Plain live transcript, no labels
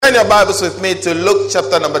turn your Bibles with me to Luke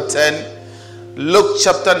chapter number 10. Luke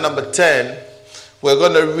chapter number 10. We're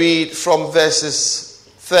going to read from verses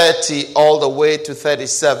 30 all the way to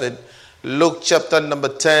 37. Luke chapter number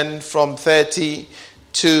 10 from 30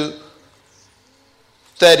 to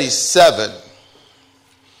 37.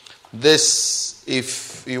 This,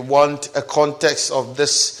 if you want a context of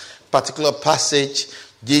this particular passage,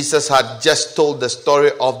 Jesus had just told the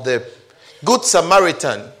story of the Good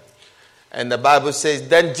Samaritan. And the Bible says,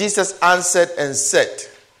 then Jesus answered and said,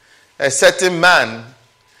 a certain man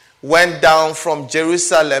went down from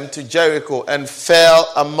Jerusalem to Jericho and fell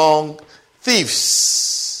among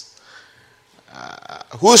thieves,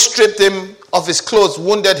 who stripped him of his clothes,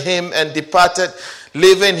 wounded him, and departed,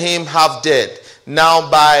 leaving him half dead. Now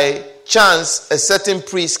by chance, a certain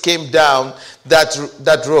priest came down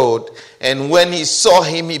that road, and when he saw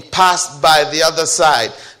him, he passed by the other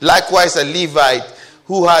side. Likewise, a Levite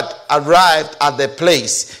who had arrived at the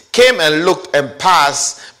place came and looked and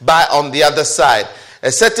passed by on the other side.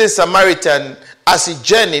 A certain Samaritan, as he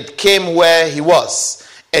journeyed, came where he was,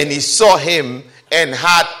 and he saw him and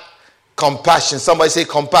had compassion. Somebody say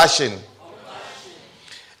compassion.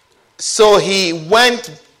 So he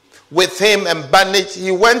went with him and bandaged.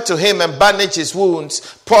 He went to him and bandaged his wounds,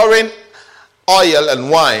 pouring oil and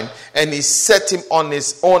wine, and he set him on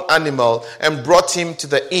his own animal and brought him to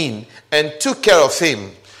the inn and took care of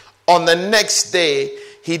him. On the next day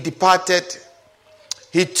he departed.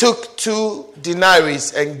 He took 2 denarii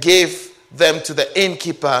and gave them to the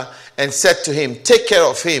innkeeper and said to him, take care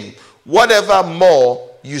of him. Whatever more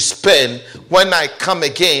you spend, when I come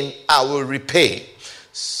again, I will repay.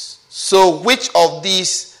 So which of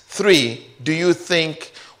these 3 do you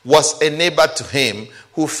think was a neighbor to him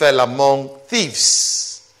who fell among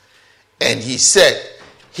thieves? And he said,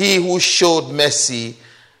 he who showed mercy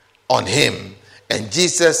on him. And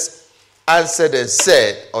Jesus answered and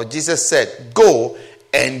said, or Jesus said, go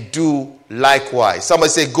and do likewise. Somebody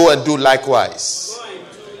say, go and do likewise.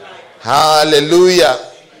 Hallelujah.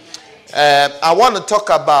 I want to talk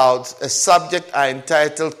about a subject I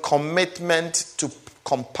entitled commitment to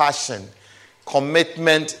compassion.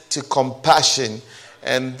 Commitment to compassion.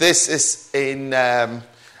 And this is in,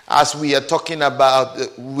 as we are talking about,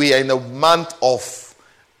 we are in a month of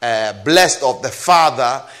blessed of the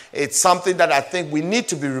Father. It's something that I think we need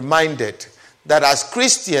to be reminded that as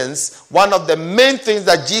Christians, one of the main things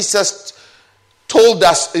that Jesus told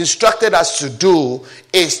us, instructed us to do,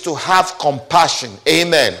 is to have compassion.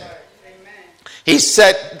 Amen. He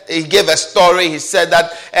said, he gave a story. He said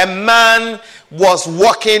that a man was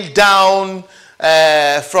walking down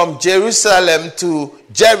from Jerusalem to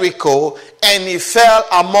Jericho, and he fell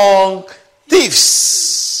among thieves.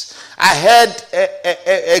 I heard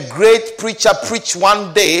a great preacher preach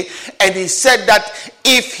one day, and he said that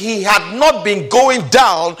if he had not been going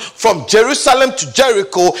down from Jerusalem to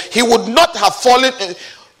Jericho, he would not have fallen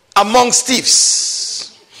amongst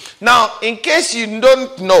thieves. Now, in case you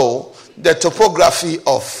don't know the topography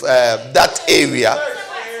of that area,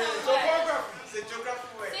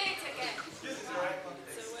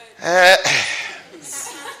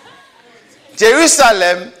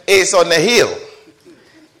 Jerusalem is on a hill,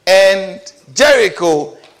 and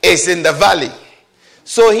Jericho is in the valley.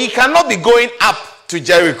 So he cannot be going up to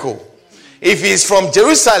Jericho. If he's from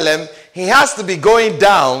Jerusalem, he has to be going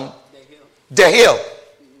down the hill.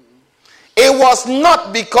 It was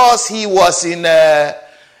not because he was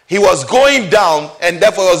going down and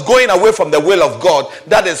therefore was going away from the will of God.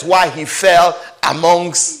 That is why he fell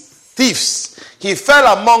amongst thieves. He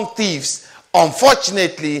fell among thieves,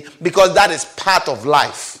 unfortunately, because that is part of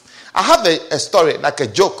life. I have a story, like a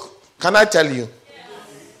joke. Can I tell you?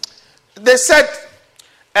 They said,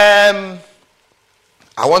 I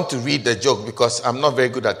want to read the joke because I'm not very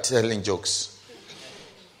good at telling jokes.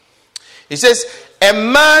 It says, a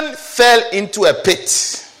man fell into a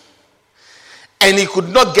pit and he could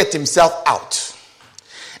not get himself out.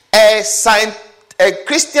 A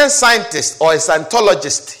Christian scientist or a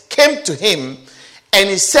Scientologist came to him and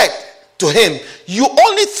he said to him, you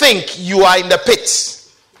only think you are in the pit,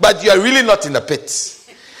 but you are really not in the pit.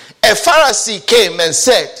 A Pharisee came and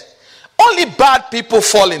said, only bad people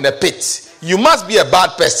fall in the pit. You must be a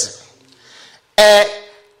bad person. A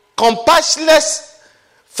compassionless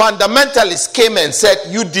fundamentalist came and said,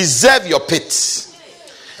 you deserve your pit.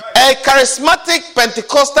 A charismatic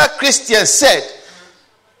Pentecostal Christian said,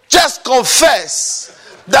 just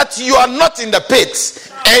confess that you are not in the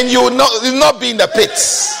pit and you will not be in the pit.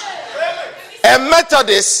 A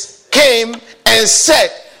Methodist came and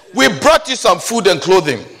said, we brought you some food and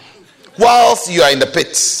clothing whilst you are in the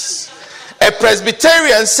pit. A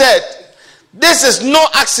Presbyterian said, this is no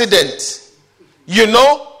accident. You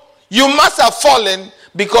know, You must have fallen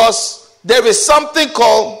because there is something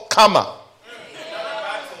called karma.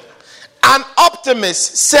 An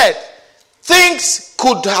optimist said things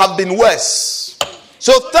could have been worse.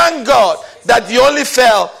 So thank God that you only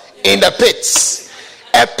fell in the pits.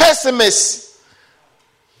 A pessimist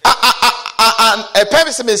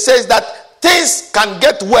says that things can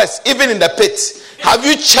get worse even in the pits. Have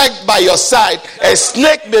you checked by your side? A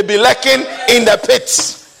snake may be lurking in the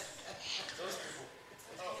pits.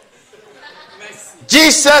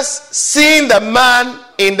 Jesus, seeing the man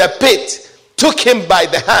in the pit, took him by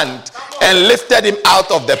the hand and lifted him out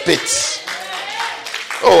of the pit.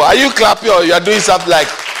 Oh, are you clapping or you are doing something like...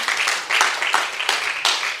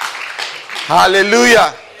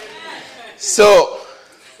 Hallelujah. So,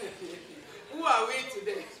 who are we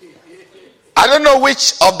today? I don't know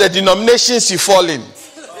which of the denominations you fall in.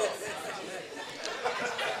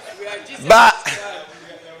 But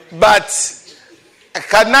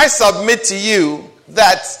can I submit to you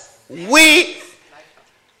that we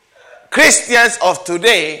Christians of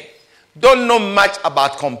today don't know much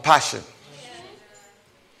about compassion.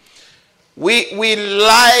 We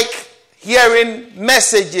like hearing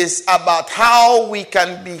messages about how we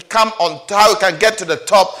can become on, how we can get to the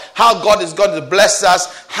top, how God is going to bless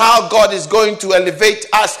us, how God is going to elevate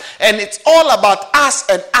us, and it's all about us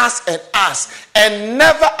and us and us, and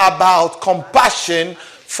never about compassion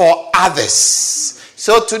for others.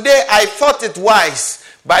 So today I thought it wise,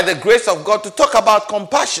 by the grace of God, to talk about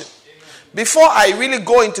compassion. Before I really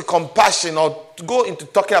go into compassion or go into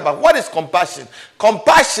talking about what is compassion,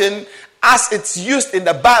 compassion as it's used in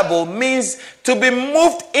the Bible means to be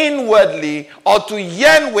moved inwardly or to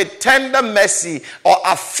yearn with tender mercy or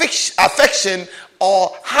affection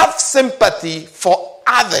or have sympathy for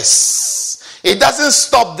others. It doesn't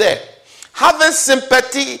stop there. Having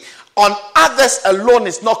sympathy on others alone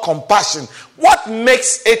is not compassion. What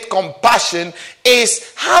makes it compassion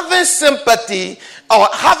is having sympathy or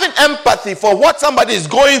having empathy for what somebody is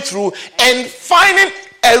going through and finding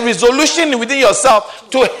a resolution within yourself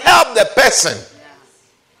to help the person.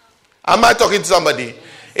 Am I talking to somebody?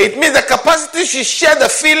 It means the capacity to share the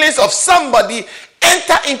feelings of somebody,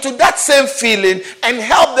 enter into that same feeling and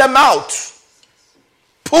help them out.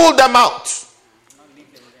 Pull them out.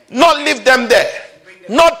 Not leave them there.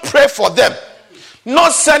 Not pray for them.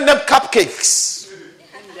 Not send them cupcakes.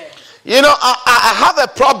 You know, I have a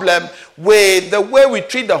problem with the way we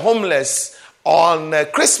treat the homeless. On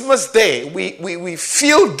Christmas Day, we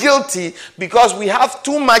feel guilty because we have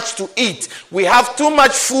too much to eat. We have too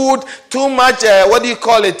much food, too much,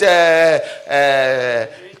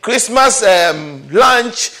 Christmas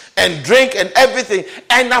lunch and drink and everything.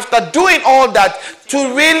 And after doing all that,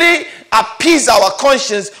 to really appease our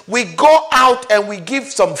conscience, we go out and we give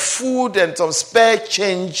some food and some spare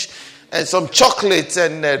change and some chocolates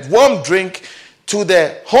and a warm drink to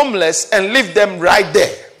the homeless and leave them right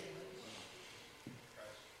there.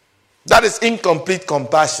 That is incomplete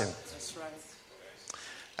compassion. That's right.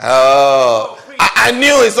 Oh, I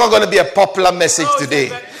knew it's not going to be a popular message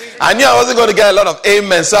today. I knew I wasn't going to get a lot of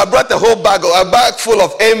amens. So I brought a bag full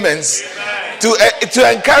of amens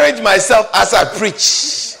to encourage myself as I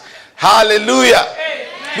preach. Hallelujah.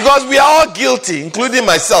 Because we are all guilty, including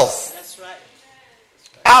myself. That's right.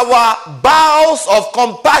 Our bowels of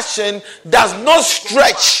compassion does not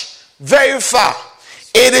stretch very far.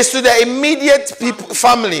 It is to the immediate people,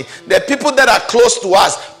 family, the people that are close to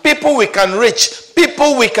us, people we can reach,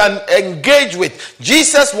 people we can engage with.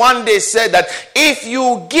 Jesus one day said that if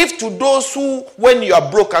you give to those who, when you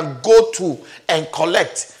are broken, go to and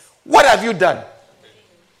collect, what have you done?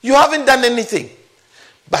 You haven't done anything.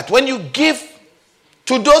 But when you give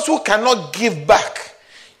to those who cannot give back,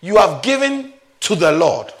 you have given to the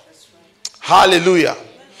Lord. Hallelujah.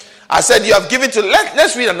 I said you have given to...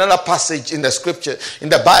 Let's read another passage in the scripture, in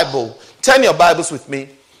the Bible. Turn your Bibles with me.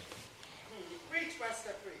 Preach,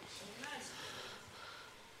 Pastor, preach.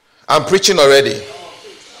 I'm preaching already.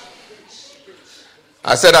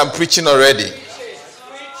 I said I'm preaching already.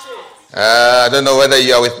 I don't know whether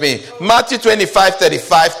you are with me. Matthew 25,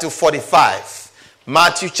 35 to 45.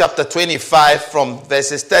 Matthew chapter 25 from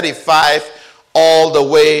verses 35 all the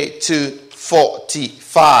way to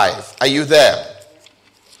 45. Are you there?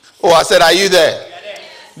 Oh, I said, are you there?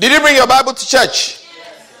 Did you bring your Bible to church?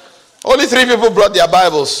 Only 3 people brought their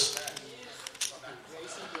Bibles.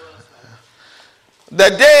 The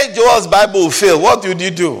day Joel's Bible will fail, what would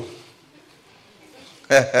you do?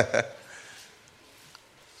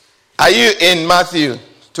 Are you in Matthew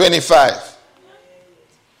 25?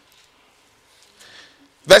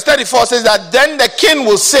 Verse 34 says that then the king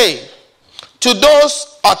will say to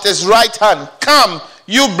those at his right hand, come,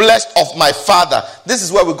 you blessed of my father. This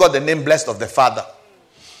is where we got the name blessed of the father.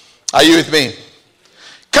 Are you with me?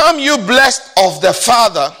 Come, you blessed of the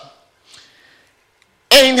father,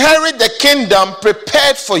 inherit the kingdom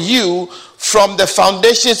prepared for you from the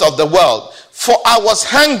foundations of the world. For I was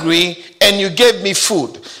hungry and you gave me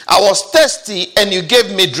food. I was thirsty and you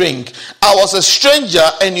gave me drink. I was a stranger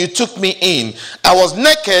and you took me in. I was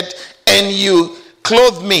naked and you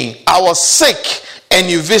clothed me. I was sick and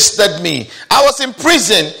you visited me. I was in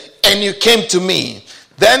prison and you came to me.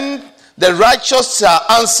 Then the righteous shall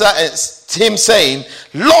answer him saying,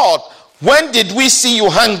 Lord, when did we see you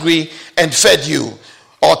hungry and fed you,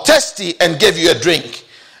 or thirsty and gave you a drink?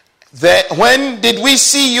 When did we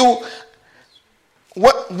see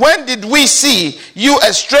you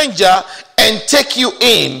a stranger and take you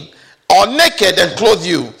in, or naked and clothe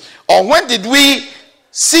you? Or when did we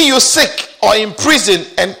see you sick or in prison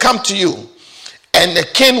and come to you? And the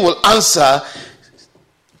king will answer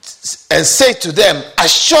and say to them,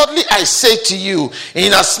 assuredly I say to you,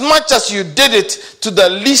 inasmuch as you did it to the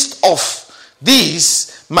least of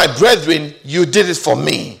these, my brethren, you did it for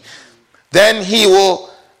me. Then he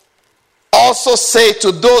will also say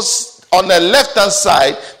to those on the left-hand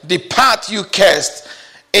side, depart, you cursed,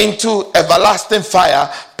 into everlasting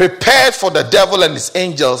fire, prepared for the devil and his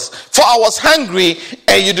angels. For I was hungry,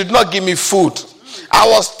 and you did not give me food. I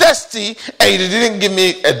was thirsty, and you didn't give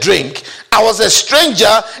me a drink. I was a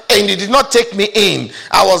stranger, and you did not take me in.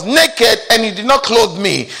 I was naked, and you did not clothe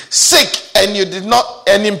me. Sick, and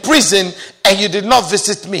in prison, and you did not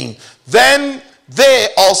visit me. Then they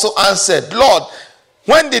also answered, Lord,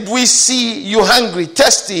 when did we see you hungry,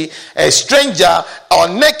 thirsty, a stranger, or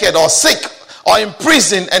naked, or sick, or in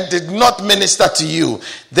prison, and did not minister to you?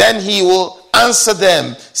 Then he will answer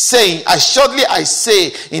them, saying, assuredly I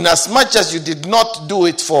say, inasmuch as you did not do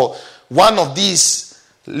it for one of these,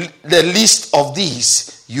 the least of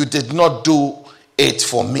these, you did not do it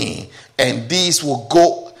for me. And these will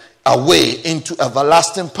go away into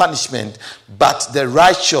everlasting punishment, but the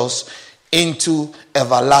righteous into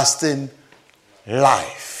everlasting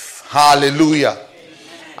life. Hallelujah.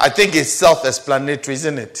 I think it's self-explanatory,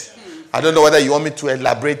 isn't it? I don't know whether you want me to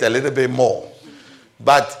elaborate a little bit more.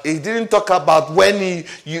 But he didn't talk about when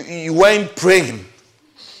you weren't praying.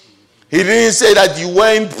 He didn't say that you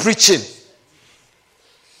weren't preaching.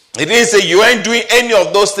 He didn't say you weren't doing any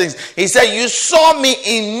of those things. He said you saw me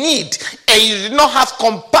in need and you did not have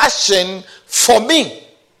compassion for me.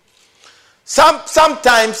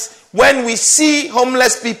 Sometimes when we see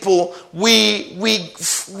homeless people, we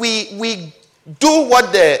do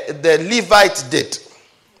what the Levite did.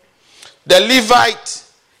 The Levite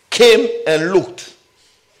came and looked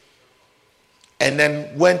and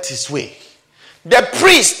then went his way. The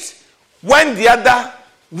priest went the other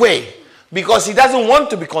way because he doesn't want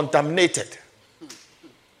to be contaminated.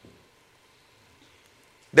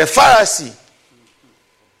 The Pharisee,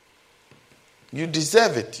 you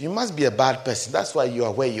deserve it. You must be a bad person. That's why you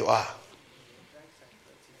are where you are.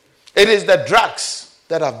 It is the drugs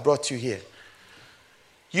that have brought you here.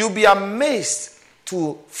 You'll be amazed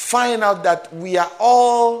to find out that we are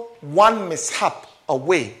all one mishap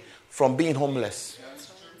away from being homeless.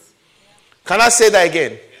 Can I say that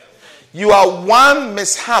again? You are one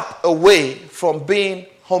mishap away from being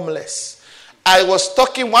homeless. I was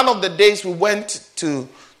talking one of the days we went to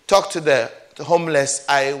talk to the homeless.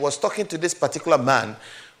 I was talking to this particular man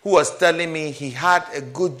who was telling me he had a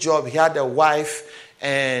good job. He had a wife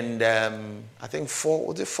and I think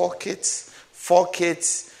four kids. 4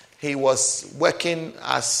 kids. He was working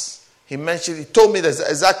as, he told me the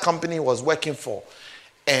exact company he was working for.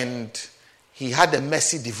 And he had a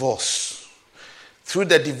messy divorce. Through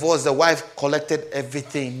the divorce, the wife collected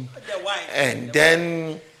everything. And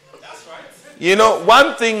then, you know,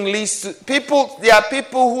 one thing leads to people, there are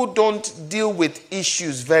people who don't deal with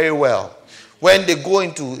issues very well. When they go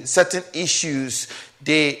into certain issues,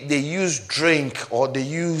 they use drink or they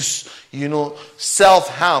use,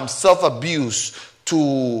 self-harm, self-abuse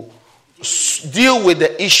to deal with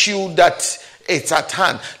the issue that it's at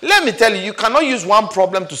hand. Let me tell you, you cannot use one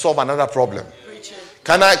problem to solve another problem.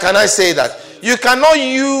 Can I say that? You cannot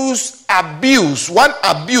use one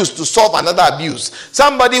abuse to solve another abuse.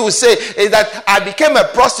 Somebody will say is that I became a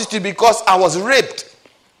prostitute because I was raped.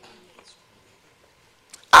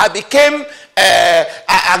 I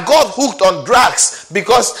got hooked on drugs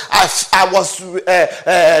because I was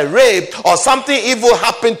raped or something evil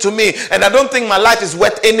happened to me and I don't think my life is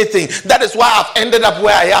worth anything. That is why I've ended up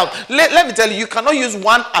where I am. Let me tell you, you cannot use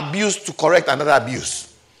one abuse to correct another abuse.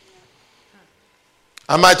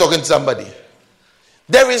 Am I talking to somebody?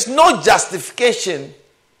 There is no justification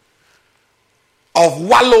of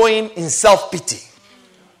wallowing in self-pity.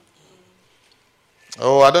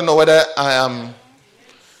 Oh, I don't know whether I am.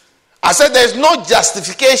 I said there's no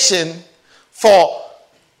justification for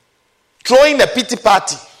throwing a pity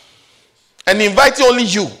party and inviting only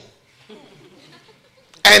you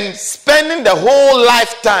and spending the whole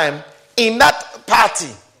lifetime in that party.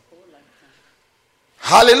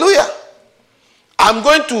 Hallelujah. I'm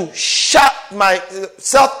going to shut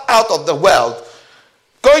myself out of the world,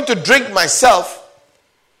 going to drink myself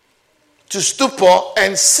to stupor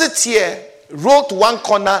and sit here, roll to one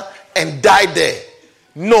corner and die there.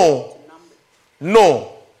 No.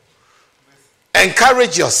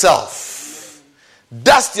 Encourage yourself.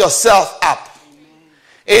 Dust yourself up.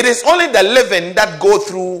 It is only the living that go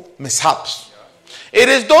through mishaps. It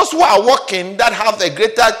is those who are walking that have a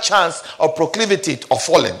greater chance of proclivity of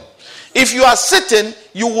falling. If you are sitting,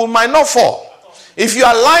 you might not fall. If you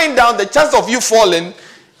are lying down, the chance of you falling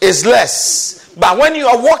is less. But when you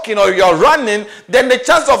are walking or you are running, then the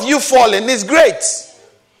chance of you falling is great.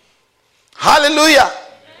 Hallelujah.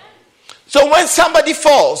 So when somebody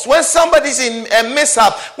falls, when somebody is in a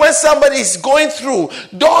mishap, when somebody is going through,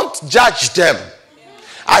 don't judge them.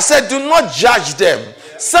 I said, do not judge them.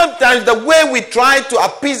 Sometimes the way we try to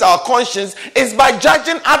appease our conscience is by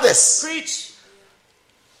judging others.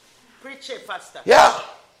 Preach it faster. Yeah.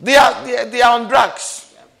 They are on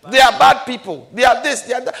drugs. They are bad people. They are this,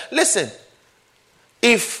 they are that. Listen,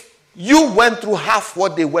 if you went through half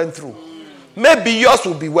what they went through, maybe yours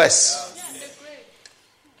will be worse.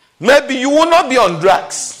 Maybe you will not be on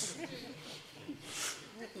drugs.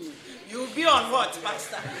 You will be on what,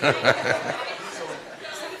 Pastor?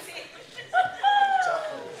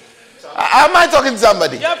 Am I talking to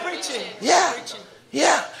somebody? You're preaching. Yeah. Preaching.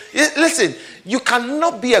 Yeah. Listen, you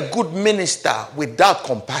cannot be a good minister without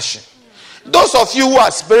compassion. Those of you who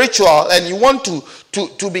are spiritual and you want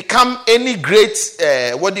to become any great,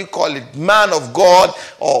 man of God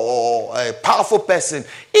or a powerful person,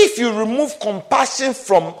 if you remove compassion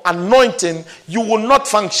from anointing, you will not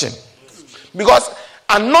function. Because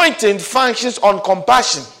anointing functions on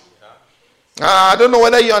compassion. I don't know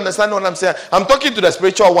whether you understand what I'm saying. I'm talking to the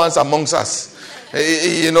spiritual ones amongst us.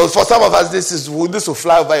 For some of us, this will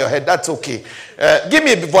fly over your head. That's okay. Give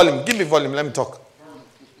me volume. Let me talk.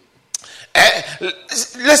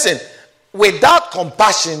 Listen, without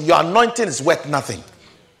compassion, your anointing is worth nothing.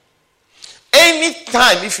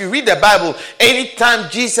 Anytime, if you read the Bible, anytime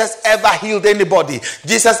Jesus ever healed anybody,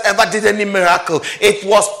 Jesus ever did any miracle, it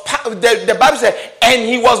was, the Bible said, and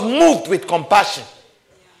he was moved with compassion.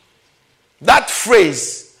 That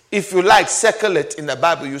phrase, if you like, circle it in the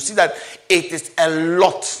Bible, you see that it is a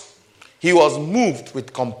lot. He was moved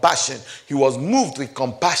with compassion. He was moved with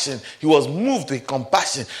compassion. He was moved with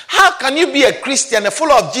compassion. How can you be a Christian,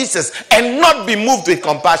 full of Jesus, and not be moved with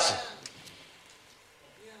compassion?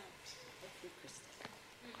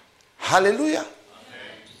 Hallelujah.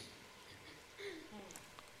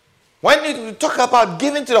 When you talk about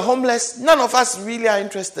giving to the homeless, none of us really are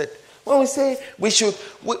interested. When we say we should,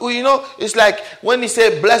 it's like when you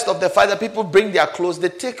say blessed of the Father, people bring their clothes, they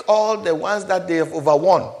take all the ones that they have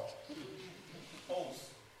overworn,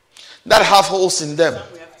 that have holes in them.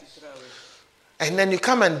 And then you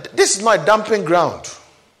come and, this is not a dumping ground.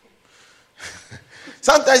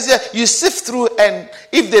 Sometimes you sift through, and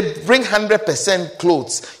if they bring 100%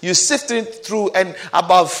 clothes, you sift through, and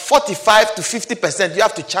about 45 to 50% you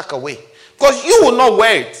have to chuck away. Because you will not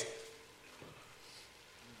wear it.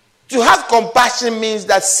 To have compassion means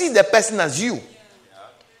that see the person as you.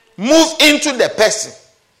 Move into the person.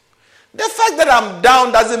 The fact that I'm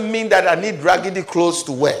down doesn't mean that I need raggedy clothes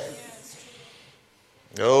to wear.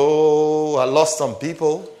 Oh, I lost some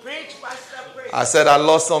people. Preach, Pastor, preach. I said I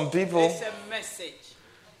lost some people. It's a message.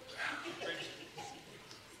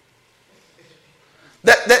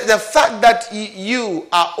 The fact that you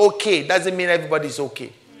are okay doesn't mean everybody's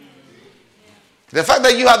okay. The fact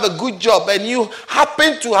that you have a good job and you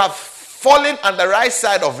happen to have fallen on the right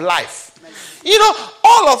side of life.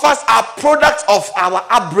 All of us are products of our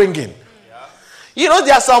upbringing. There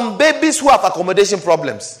are some babies who have accommodation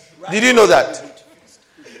problems. Did you know that?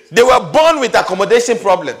 They were born with accommodation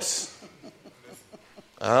problems.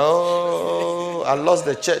 Oh, I lost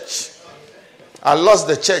the church. I lost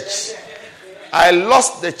the church.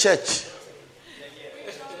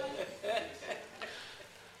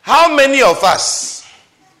 How many of us,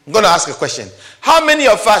 I'm going to ask a question. How many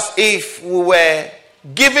of us, if we were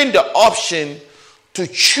given the option to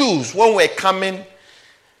choose when we're coming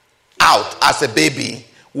out as a baby,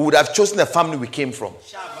 we would have chosen the family we came from?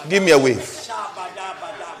 Give me a wave.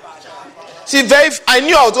 See, I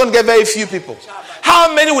knew I was going to get very few people.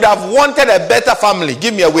 How many would have wanted a better family?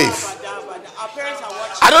 Give me a wave.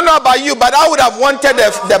 I don't know about you, but I would have wanted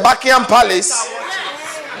the Buckingham Palace.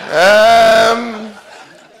 I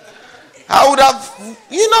would have,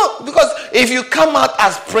 because if you come out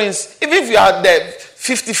as prince, even if you are the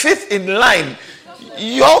 55th in line,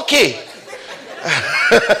 you're okay.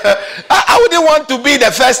 I wouldn't want to be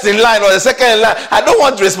the first in line or the second in line. I don't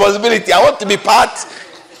want responsibility. I want to be part,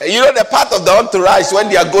 the part of the entourage. When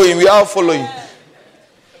they are going, we are following.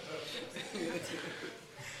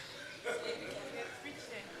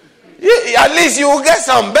 At least you will get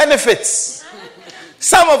some benefits.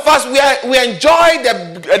 Some of us, we enjoy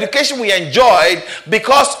the education we enjoyed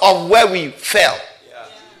because of where we fell.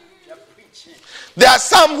 There are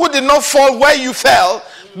some who did not fall where you fell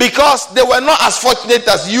because they were not as fortunate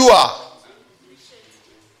as you are.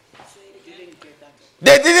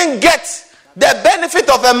 They didn't get the benefit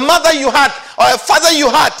of a mother you had or a father you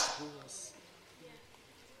had.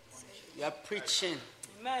 You are preaching.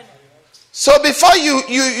 Amen. So before you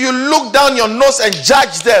look down your nose and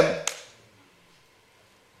judge them,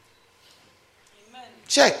 amen,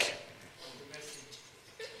 check.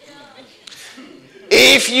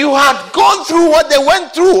 If you had gone through what they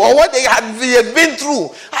went through or what they had been through,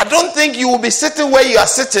 I don't think you will be sitting where you are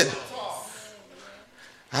sitting.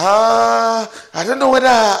 I don't know whether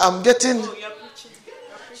I'm getting...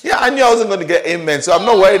 Yeah, I knew I wasn't going to get amen, so I'm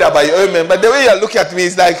not worried about your amen. But the way you look at me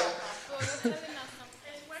is like...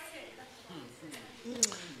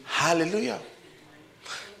 Hallelujah.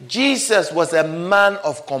 Jesus was a man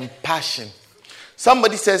of compassion.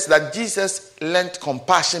 Somebody says that Jesus learned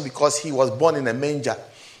compassion because he was born in a manger,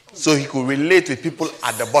 so he could relate with people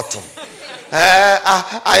at the bottom.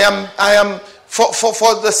 I am for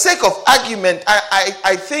the sake of argument,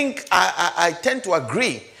 I think I tend to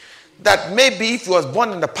agree that maybe if he was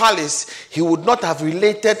born in the palace, he would not have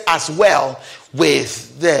related as well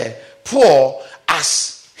with the poor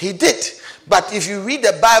as he did. But if you read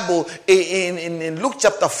the Bible in Luke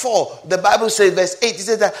chapter 4, the Bible says, verse 8, it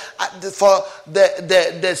says that for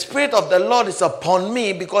the Spirit of the Lord is upon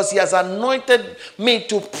me because he has anointed me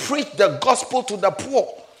to preach the gospel to the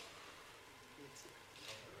poor.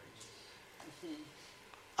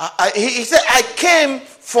 He said, I came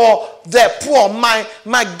for the poor.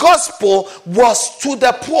 My gospel was to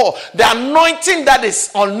the poor. The anointing that is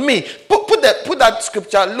on me. Put that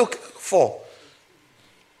scripture, Luke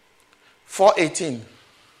 4:18.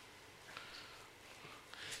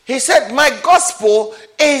 He said, my gospel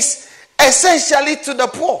is essentially to the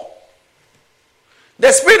poor.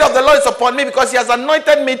 The Spirit of the Lord is upon me because he has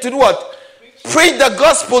anointed me to do what? Preach the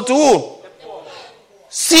gospel to who?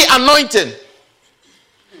 See, anointing.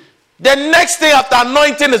 The next thing after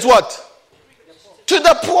anointing is what? To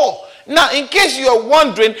the poor. Now, in case you are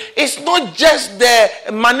wondering, it's not just the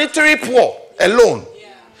monetary poor alone,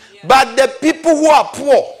 but the people who are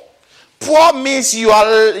poor. Poor means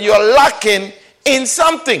you're lacking in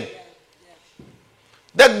something.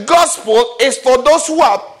 The gospel is for those who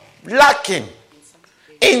are lacking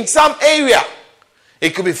in some area.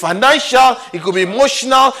 It could be financial, it could be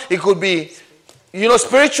emotional, it could be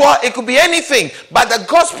spiritual, it could be anything. But the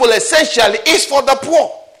gospel essentially is for the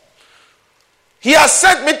poor. He has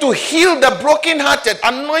sent me to heal the brokenhearted.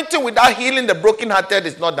 Anointing without healing the brokenhearted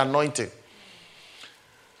is not anointing.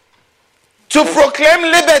 To proclaim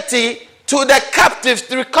liberty to the captives,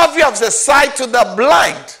 the recovery of the sight to the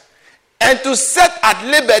blind, and to set at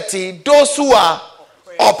liberty those who are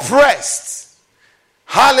oppressed.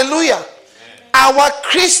 Hallelujah. Our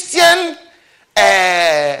Christian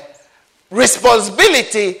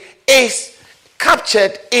responsibility is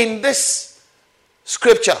captured in this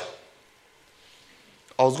scripture.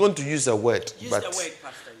 I was going to use a word, but Use the word,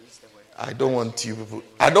 Pastor. Use the word.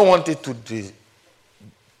 I don't want it to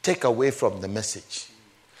take away from the message.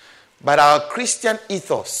 But our Christian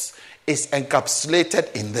ethos is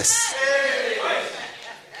encapsulated in this.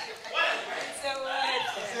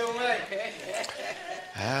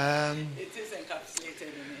 It is encapsulated in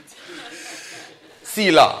it.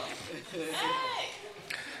 Selah.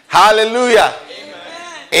 Hallelujah.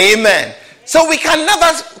 Amen. So we can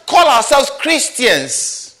never call ourselves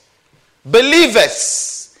Christians,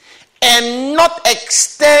 believers, and not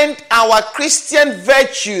extend our Christian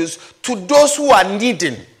virtues to those who are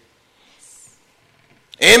needing.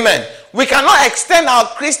 Amen. We cannot extend our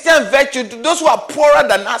Christian virtue to those who are poorer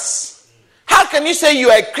than us. How can you say you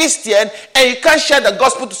are a Christian and you can't share the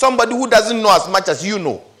gospel to somebody who doesn't know as much as you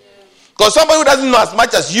know? Because somebody who doesn't know as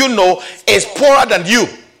much as you know is poorer than you.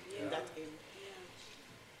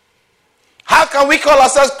 How can we call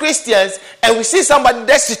ourselves Christians and we see somebody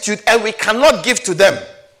destitute and we cannot give to them?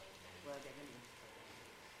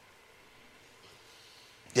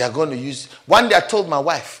 They are going to use... One day I told my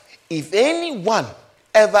wife, if anyone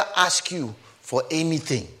ever asks you for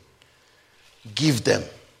anything, give them.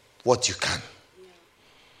 what you can.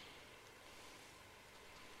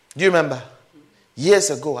 Do you remember? Years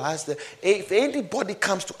ago, I asked them, if anybody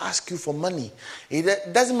comes to ask you for money,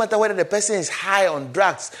 it doesn't matter whether the person is high on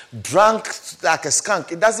drugs, drunk like a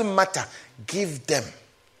skunk, it doesn't matter. Give them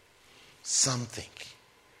something.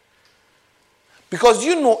 Because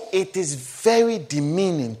you know it is very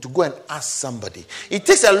demeaning to go and ask somebody. It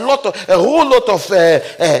takes a whole lot of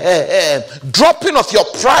dropping of your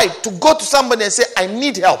pride to go to somebody and say, I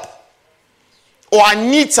need help. Or I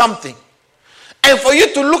need something. And for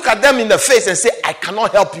you to look at them in the face and say, I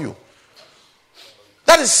cannot help you.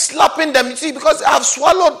 That is slapping them. You see, because I've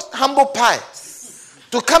swallowed humble pie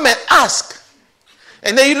to come and ask.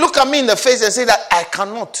 And then you look at me in the face and say that I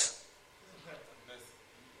cannot.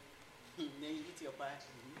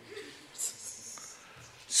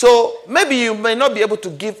 So maybe you may not be able to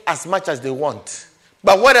give as much as they want.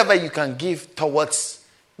 But whatever you can give towards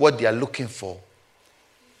what they are looking for,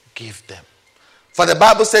 give them. For the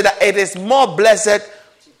Bible said that it is more blessed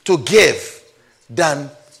to give than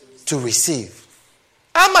to receive.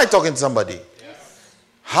 Am I talking to somebody? Yes.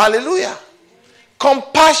 Hallelujah.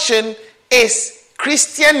 Compassion is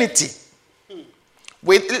Christianity.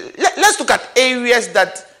 Let's look at areas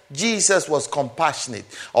that Jesus was compassionate.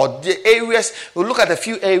 Or the areas, we'll look at a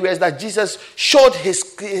few areas that Jesus showed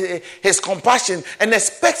his compassion and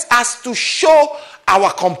expects us to show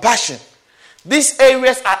our compassion. These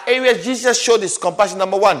areas are areas Jesus showed his compassion.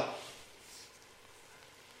 Number one,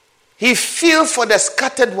 he feels for the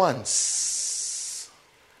scattered ones.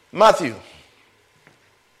 Matthew.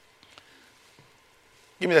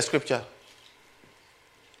 Give me the scripture.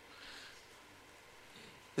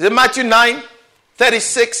 Is it Matthew 9,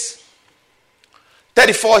 36,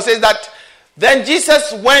 34? It says that then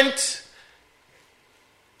Jesus went,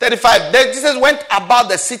 35, then Jesus went about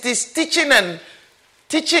the cities teaching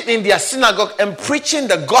in their synagogue and preaching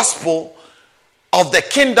the gospel of the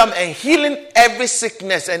kingdom and healing every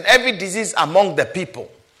sickness and every disease among the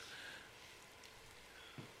people.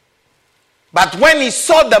 But when he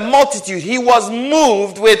saw the multitude, he was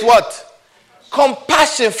moved with what?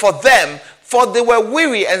 Compassion for them, for they were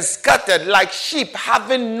weary and scattered like sheep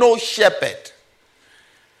having no shepherd.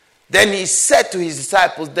 Then he said to his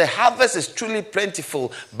disciples, the harvest is truly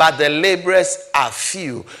plentiful, but the laborers are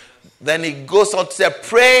few. Then he goes on to say,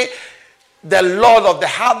 pray the Lord of the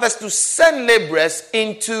harvest to send laborers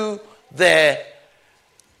into the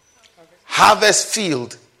harvest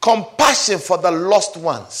field. Compassion for the lost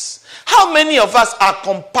ones. How many of us are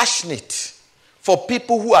compassionate for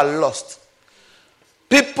people who are lost?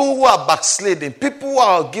 People who are backsliding, people who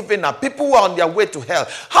are giving up, people who are on their way to hell.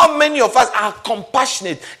 How many of us are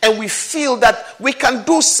compassionate and we feel that we can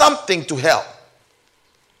do something to help?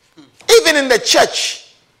 Even in the church.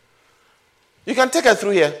 You can take her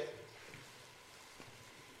through here.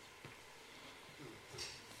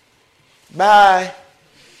 Bye.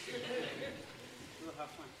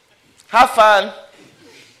 Have fun.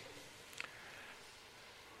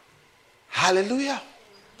 Hallelujah.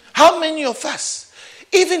 How many of us,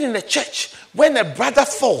 even in the church, when a brother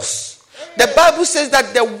falls, the Bible says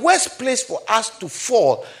that the worst place for us to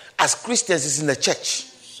fall as Christians is in the church.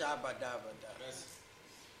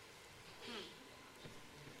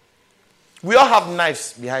 We all have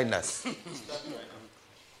knives behind us.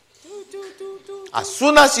 As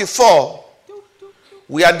soon as you fall,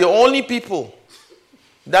 we are the only people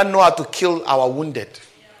that know how to kill our wounded.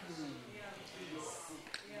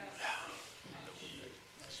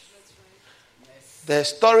 The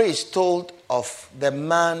story is told of the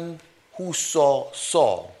man who saw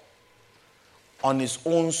Saul on his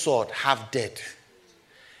own sword, half dead.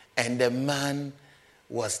 And the man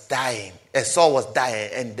was dying. Saul was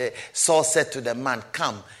dying. And Saul said to the man,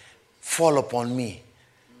 come, fall upon me.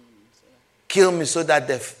 Kill me so that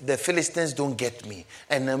the Philistines don't get me.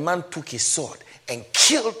 And the man took his sword and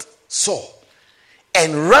killed Saul.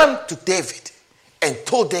 And ran to David and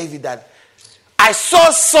told David that I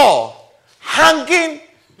saw Saul hanging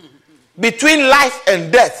between life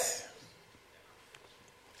and death.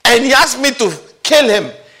 And he asked me to kill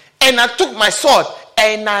him. And I took my sword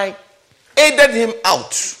and I aided him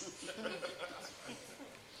out.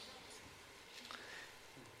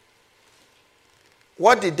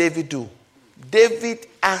 What did David do? David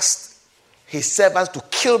asked his servants to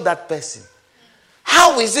kill that person.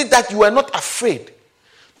 How is it that you are not afraid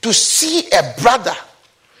to see a brother,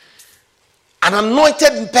 an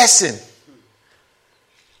anointed person,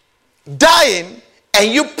 dying,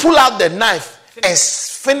 and you pull out the knife and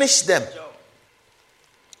finish them?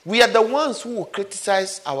 We are the ones who will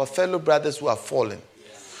criticize our fellow brothers who are fallen.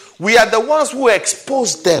 We are the ones who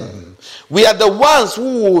expose them. We are the ones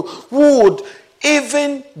who would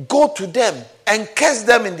even go to them and curse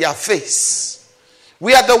them in their face.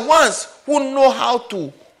 We are the ones who know how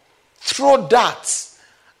to throw darts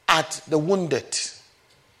at the wounded.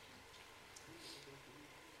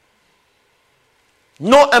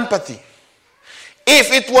 No empathy.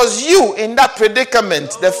 If it was you in that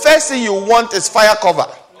predicament, the first thing you want is fire cover.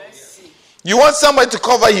 You want somebody to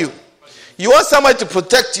cover you. You want somebody to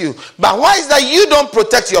protect you. But why is that you don't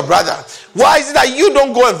protect your brother? Why is it that you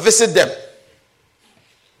don't go and visit them?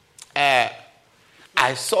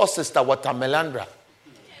 I saw Sister Watamelandra.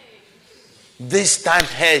 This time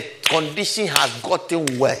her condition has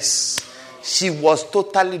gotten worse. She was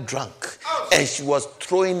totally drunk and she was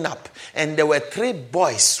throwing up. And there were 3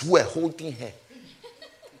 boys who were holding her.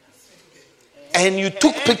 And you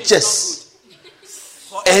took pictures.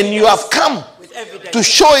 And you have come to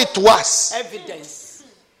show it to us. Evidence.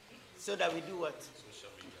 So that we do what?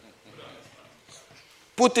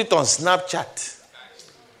 Put it on Snapchat.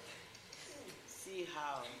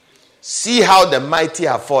 See how the mighty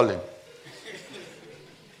are fallen.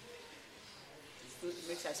 It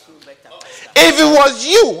makes us feel better. If it was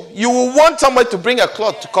you, you would want somebody to bring a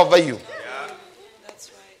cloth to cover you. Yeah.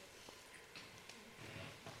 That's right.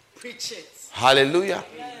 Preach it. Hallelujah.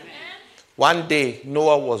 Amen. One day,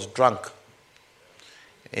 Noah was drunk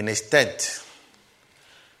in his tent.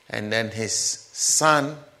 And then his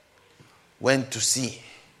son went to sea.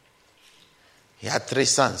 He had 3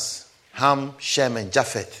 sons, Ham, Shem, and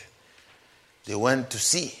Japheth. They went to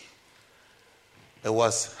sea. It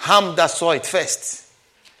was Ham that saw it first.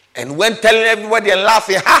 And went telling everybody and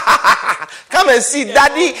laughing, ha ha ha ha, come and see,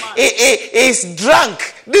 daddy is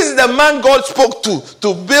drunk. This is the man God spoke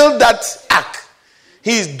to build that ark.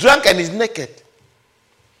 He's drunk and he's naked.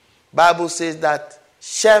 Bible says that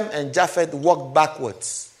Shem and Japheth walked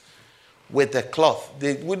backwards with a cloth.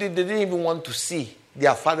 They didn't even want to see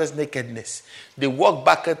their father's nakedness. They walked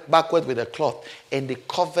backward with a cloth and they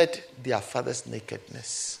covered their father's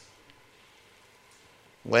nakedness.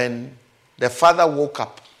 When the father woke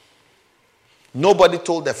up, nobody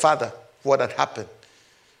told the father what had happened.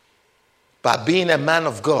 But being a man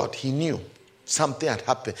of God, he knew something had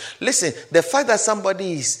happened. Listen, the fact that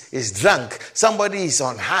somebody is drunk, somebody is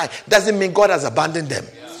on high, doesn't mean God has abandoned them.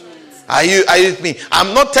 Are you with me?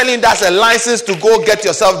 I'm not telling you that's a license to go get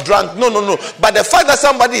yourself drunk. No. But the fact that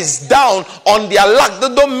somebody is down on their luck,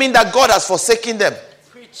 that don't mean that God has forsaken them.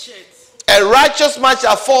 Preach it. A righteous man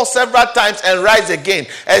shall fall several times and rise again.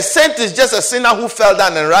 A saint is just a sinner who fell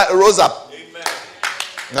down and rose up. Amen.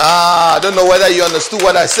 I don't know whether you understood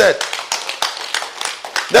what I said.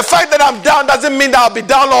 The fact that I'm down doesn't mean that I'll be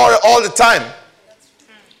down all the time.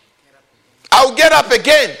 I'll get up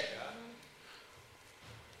again.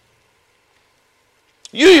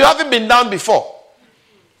 You haven't been down before.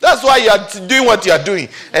 That's why you are doing what you are doing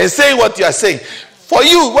and saying what you are saying. For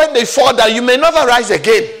you, when they fall down, you may never rise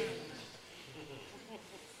again.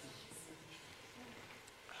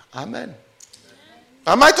 Amen.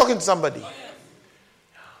 Am I talking to somebody?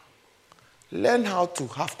 Learn how to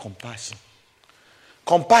have compassion.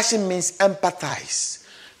 Compassion means empathize.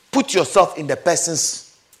 Put yourself in the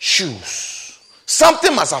person's shoes.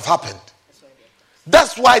 Something must have happened.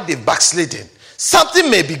 That's why they've backslidden. Something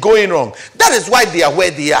may be going wrong. That is why they are where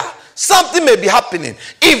they are. Something may be happening.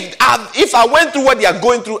 If I went through what they are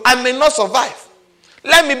going through, I may not survive.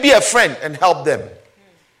 Let me be a friend and help them.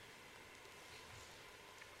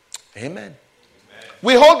 Amen.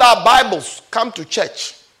 We hold our Bibles, come to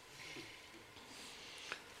church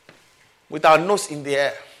with our nose in the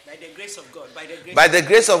air. By the grace of God. By the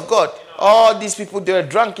grace of God. All these people, they were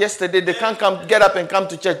drunk yesterday. They can't get up and come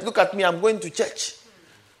to church. Look at me, I'm going to church.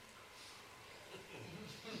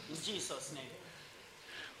 In Jesus' name.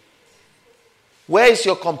 Where is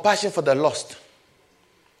your compassion for the lost?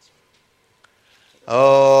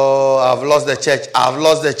 Oh, I've lost the church. I've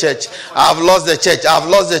lost the church. I've lost the church. I've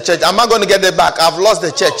lost the church. Am I going to get it back? I've lost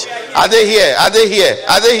the church. Are they here? Are they here?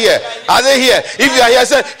 Are they here? Are they here? If you are here,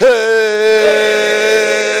 say, hey.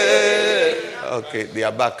 Okay, they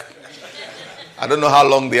are back. I don't know how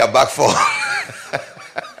long they are back for. As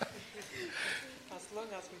long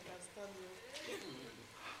as we can stand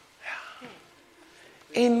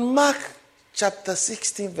here. In Mark chapter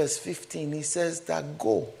 16, verse 15, he says that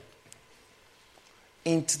go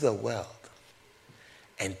into the world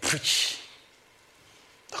and preach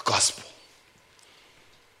the gospel.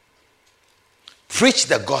 Preach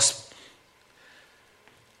the gospel.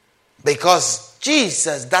 Because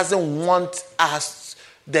Jesus doesn't want us,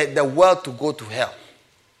 the world, to go to hell.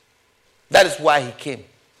 That is why he came.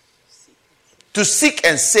 To seek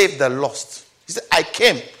and save the lost. He said, I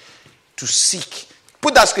came to seek.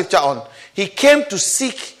 Put that scripture on. He came to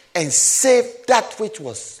seek and save that which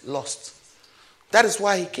was lost. That is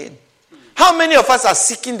why he came. How many of us are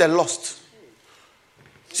seeking the lost?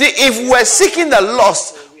 See, if we're seeking the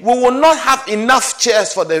lost, we will not have enough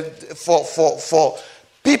chairs for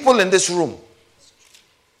people in this room.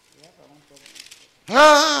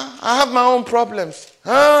 I have my own problems.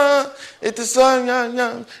 It's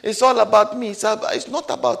all about me. It's not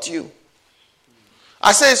about you.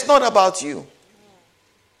 I say it's not about you.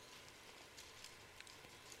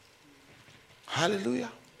 Hallelujah.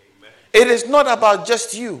 Amen. It is not about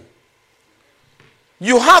just you.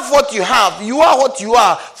 You have what you have. You are what you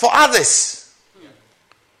are for others.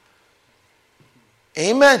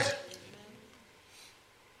 Amen.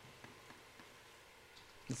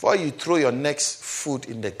 Before you throw your next food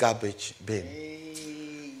in the garbage bin.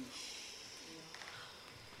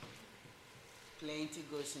 Plenty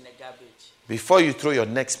goes in the garbage. Before you throw your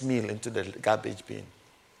next meal into the garbage bin.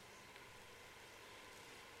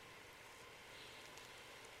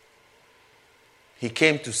 He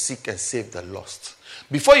came to seek and save the lost.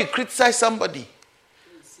 Before you criticize somebody,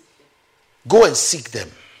 go and seek them.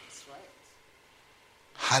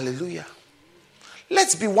 Hallelujah.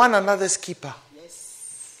 Let's be one another's keeper.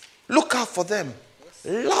 Look out for them.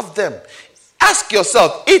 Love them. Ask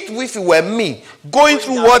yourself, if it were me going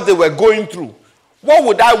through what they were going through, what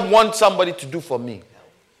would I want somebody to do for me?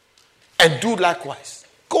 And do likewise.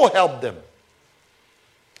 Go help them.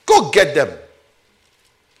 Go get them.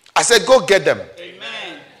 I said, go get them.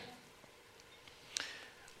 Amen.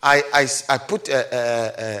 I put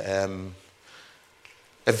a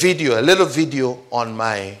little video on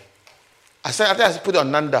my, I think I put it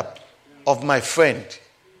on Nandap of my friend.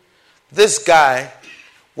 This guy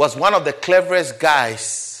was one of the cleverest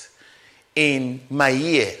guys in my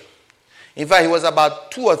year. In fact, he was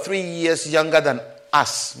about 2 or 3 years younger than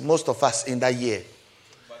us, most of us in that year.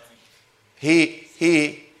 He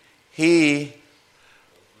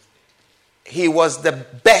was the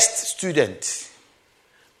best student.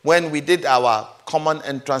 When we did our common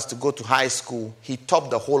entrance to go to high school, he topped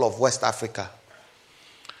the whole of West Africa.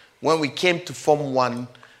 When we came to Form 1,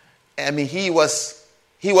 I mean, he was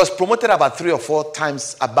promoted about 3 or 4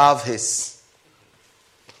 times above his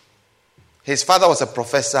father was a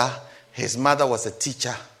professor, his mother was a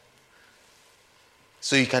teacher.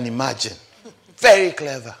 So you can imagine. Very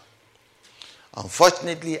clever.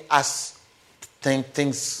 Unfortunately, as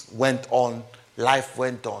things went on, life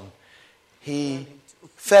went on, he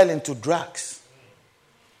fell into drugs.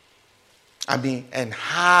 I mean, and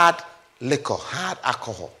hard liquor, hard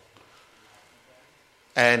alcohol.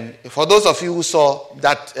 And for those of you who saw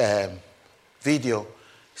that video,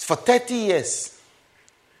 for 30 years,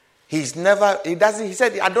 he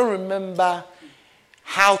said, I don't remember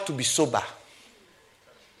how to be sober.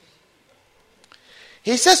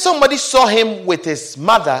 He said somebody saw him with his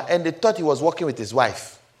mother and they thought he was walking with his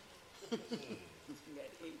wife.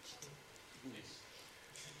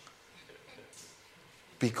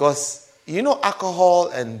 Because, alcohol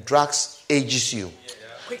and drugs ages you.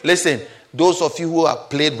 Listen, those of you who have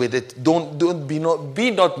played with it,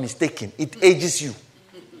 be not mistaken. It ages you.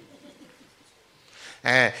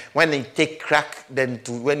 When you take crack,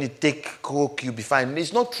 when you take coke, you'll be fine.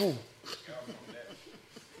 It's not true.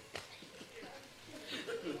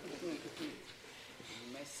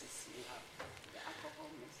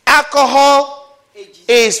 Alcohol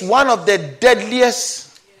is one of the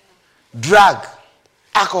deadliest drug.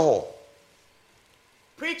 Alcohol.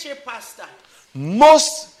 Preach it, Pastor.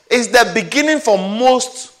 Most is the beginning for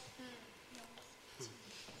most.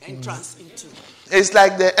 Entrance into. It's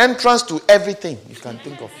like the entrance to everything you can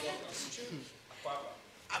think of.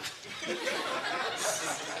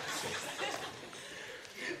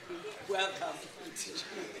 Welcome.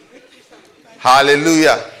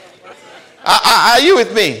 Hallelujah. Are you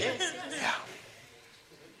with me?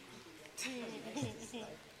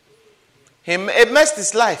 Yeah. It messed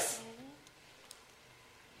his life.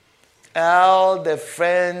 All the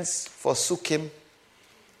friends forsook him.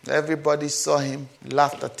 Everybody saw him,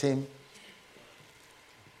 laughed at him.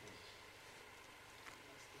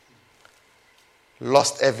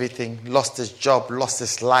 Lost everything, lost his job, lost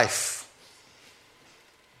his life.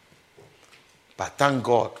 But thank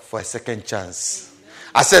God for a second chance.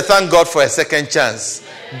 I said, thank God for a second chance.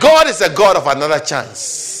 God is a God of another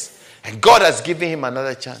chance. And God has given him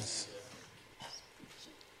another chance.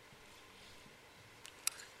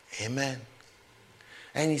 Amen.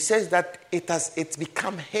 And he says that it's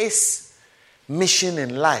become his mission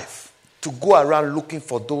in life to go around looking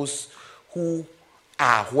for those who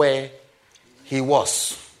are where he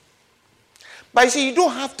was. But you see, you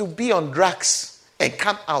don't have to be on drugs and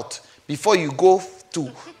come out before you go to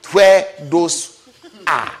where those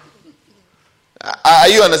are. Are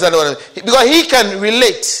you understanding what I mean? Because he can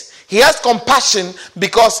relate. He has compassion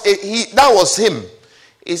because that was him.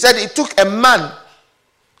 He said it took a man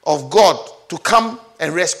of God to come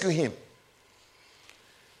and rescue him.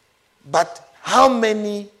 But how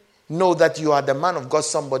many know that you are the man of God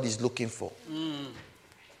somebody is looking for?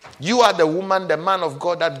 You are the woman, the man of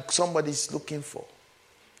God that somebody is looking for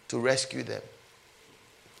to rescue them.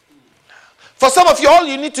 For some of you, all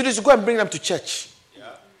you need to do is go and bring them to church. Yeah.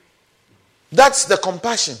 That's the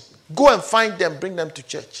compassion. Go and find them, bring them to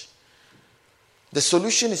church. The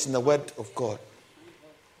solution is in the word of God.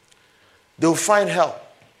 They will find help.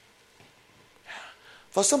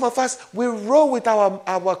 For some of us, we roll with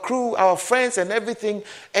our crew, our friends and everything,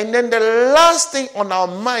 and then the last thing on our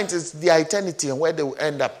minds is their eternity and where they will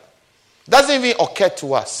end up. Doesn't even occur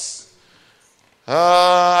to us.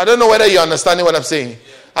 I don't know whether you're understanding what I'm saying. Yeah.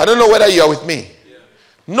 I don't know whether you're with me. Yeah.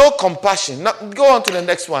 No compassion. Now, go on to the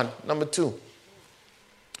next one. Number two.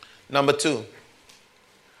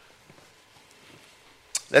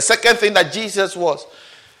 The second thing that Jesus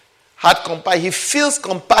had compassion. He feels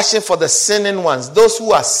compassion for the sinning ones, those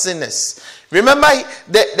who are sinners. Remember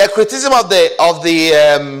the criticism of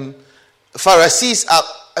the Pharisees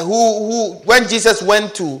who when Jesus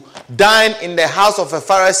went to dine in the house of a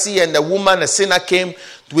Pharisee and the woman, a sinner, came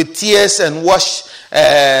with tears and washed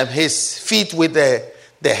his feet with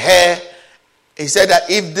the hair. He said that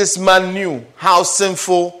if this man knew how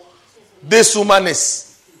sinful this woman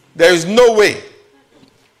is, there is no way.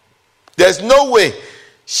 There's no way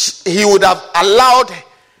he would have allowed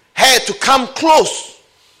her to come close.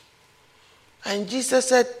 And Jesus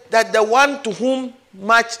said that the one to whom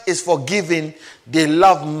much is forgiven, they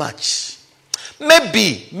love much.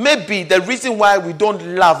 Maybe the reason why we don't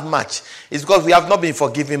love much is because we have not been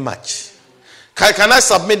forgiven much. Can I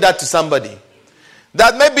submit that to somebody?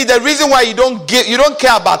 That maybe the reason why you don't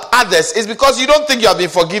care about others is because you don't think you have been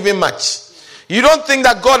forgiven much. You don't think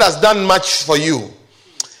that God has done much for you.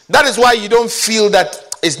 That is why you don't feel that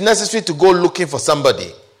it's necessary to go looking for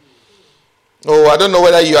somebody. Oh, I don't know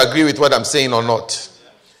whether you agree with what I'm saying or not.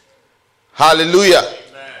 Hallelujah.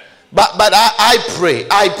 Amen. But I pray.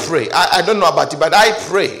 I don't know about you, but I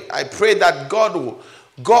pray that God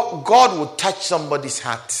will touch somebody's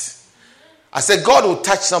heart. I said God will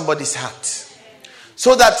touch somebody's heart.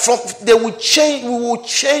 So that we will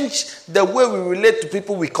change the way we relate to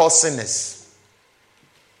people we call sinners.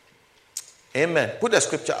 Amen. Put the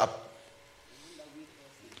scripture up.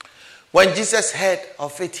 When Jesus heard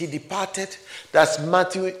of it, he departed. That's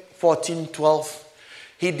Matthew 14:12.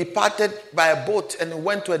 He departed by a boat and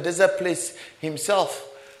went to a desert place himself.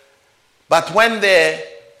 But when the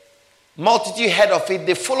multitude heard of it,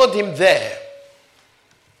 they followed him there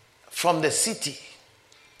from the city.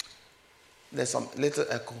 There's some little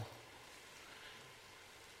echo.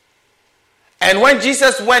 And when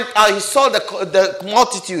Jesus went out, he saw the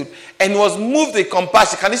multitude and was moved with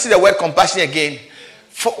compassion. Can you see the word compassion again?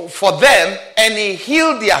 For them, and he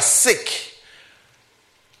healed their sick.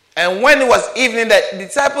 And when it was evening, the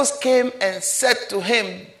disciples came and said to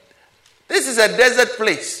him, this is a desert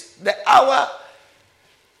place. The hour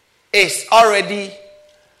is already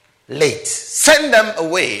late. Send them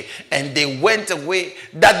away. And they went away,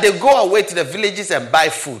 that they go away to the villages and buy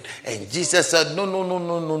food. And Jesus said,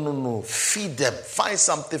 no. Feed them. Find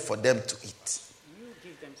something for them to eat.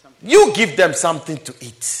 You give them something to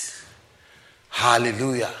eat.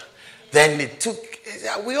 Hallelujah. Then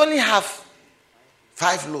we only have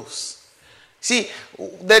 5 loaves. See,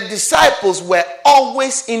 the disciples were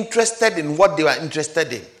always interested in what they were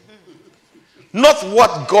interested in. Not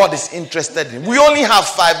what God is interested in. We only have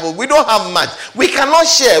 5 loaves. We don't have much. We cannot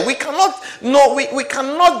share. We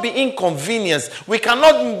cannot be inconvenienced. We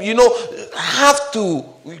cannot, have to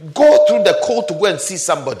go through the cold to go and see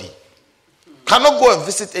somebody. Cannot go and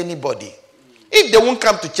visit anybody. If they won't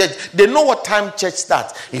come to church, they know what time church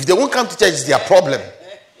starts. If they won't come to church, it's their problem.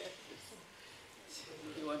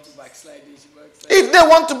 If they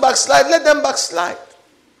want to backslide, let them backslide.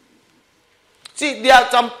 See, there are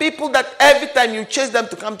some people that every time you chase them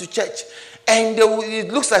to come to church, and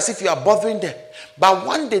it looks as if you are bothering them. But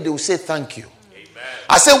one day they will say thank you. Amen.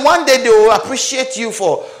 I say one day they will appreciate you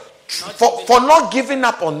for not giving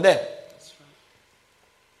up on them. That's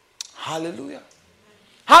right. Hallelujah.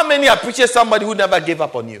 How many appreciate somebody who never gave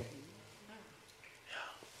up on you?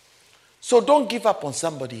 So don't give up on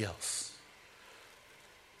somebody else.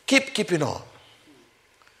 Keep keeping on.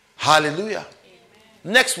 Hallelujah.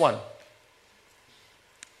 Amen.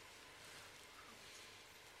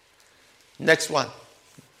 Next one.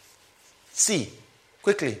 See,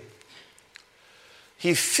 quickly.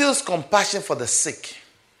 He feels compassion for the sick.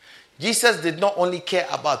 Jesus did not only care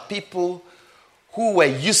about people who were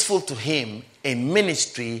useful to him in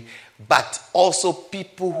ministry, but also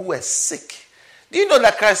people who were sick. Do you know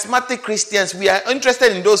that charismatic Christians, we are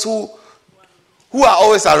interested in those who are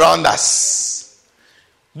always around us?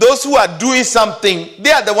 Those who are doing something,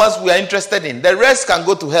 they are the ones we are interested in. The rest can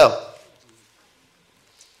go to hell.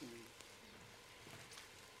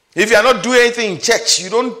 If you are not doing anything in church, you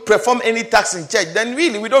don't perform any tasks in church, then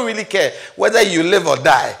really, we don't really care whether you live or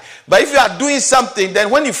die. But if you are doing something, then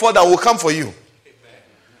when you fall down, we'll come for you.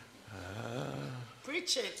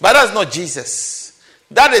 Preach it. But that's not Jesus.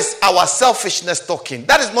 That is our selfishness talking.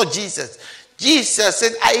 That is not Jesus. Jesus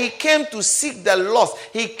said, He came to seek the lost.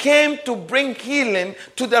 He came to bring healing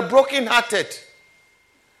to the brokenhearted.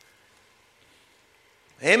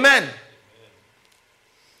 Amen.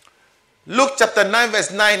 Luke chapter 9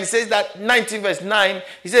 verse 9, he says that, 19 verse 9,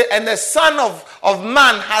 he said, and the Son of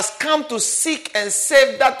Man has come to seek and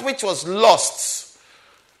save that which was lost.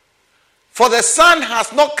 For the Son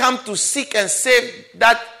has not come to seek and save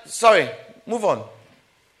that, move on.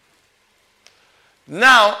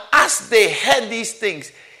 Now, as they heard these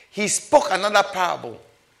things, he spoke another parable.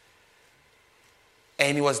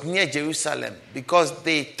 And he was near Jerusalem because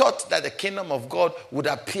they thought that the kingdom of God would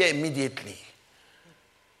appear immediately.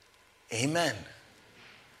 Amen.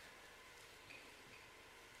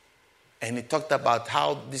 And he talked about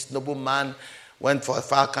how this nobleman went for a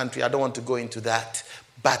far country. I don't want to go into that.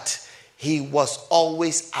 But he was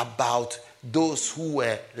always about those who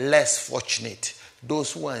were less fortunate,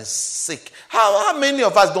 those who were sick. How many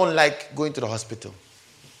of us don't like going to the hospital?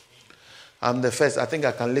 I'm the first. I think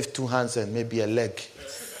I can lift 2 hands and maybe a leg.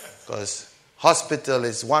 Because hospital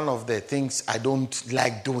is one of the things I don't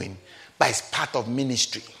like doing. But it's part of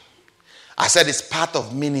ministry. I said it's part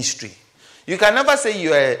of ministry. You can never say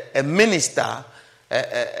you're a minister,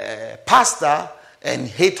 a pastor, and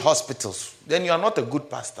hate hospitals. Then you are not a good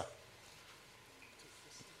pastor.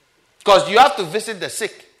 Because you have to visit the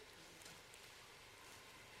sick.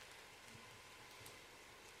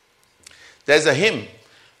 There's a hymn.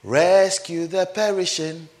 Rescue the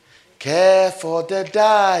perishing, care for the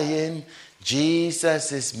dying.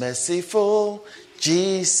 Jesus is merciful.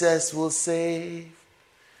 Jesus will save.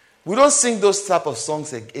 We don't sing those type of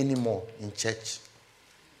songs anymore in church.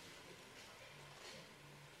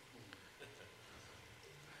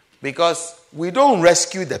 Because we don't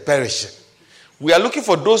rescue the perishing. We are looking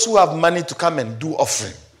for those who have money to come and do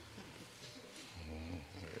offering.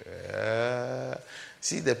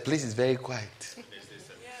 See, the place is very quiet.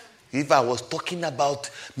 If I was talking about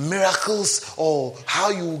miracles or how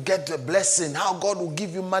you get the blessing, how God will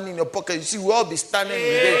give you money in your pocket, you see, we'll all be standing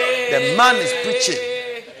there. The man is preaching.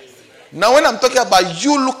 Now, when I'm talking about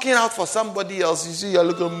you looking out for somebody else, you see, you're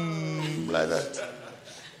looking like that.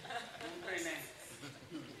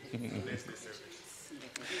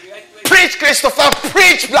 Preach, Christopher,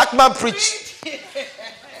 preach, black man, preach.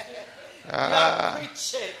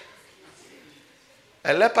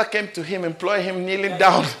 A leper came to him, implored him, kneeling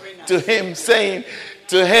down to him, saying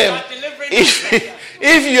to him,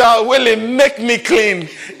 if you are willing, make me clean.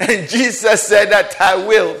 And Jesus said that I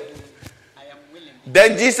will.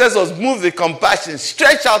 Then Jesus was moved with compassion,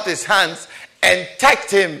 stretched out his hands and touched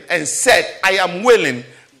him and said, I am willing,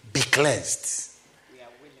 be cleansed.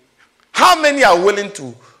 How many are willing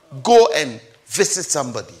to go and visit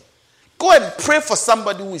somebody? Go and pray for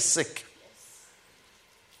somebody who is sick.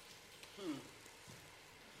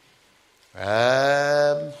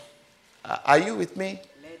 Are you with me?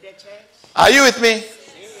 Are you with me?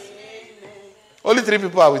 Only 3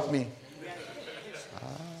 people are with me.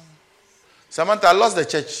 Samantha, I lost the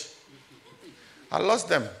church. I lost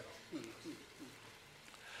them.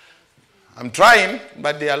 I'm trying,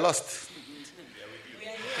 but they are lost.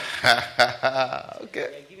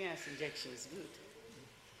 Okay. Giving us injections. Good.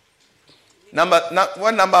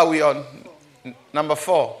 What number are we on? Number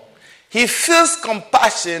 4. He feels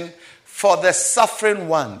compassion for the suffering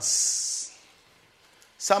ones.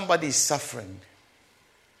 Somebody is suffering.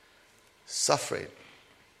 Suffering.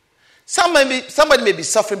 Somebody may be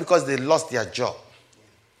suffering because they lost their job.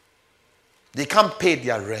 They can't pay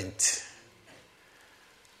their rent.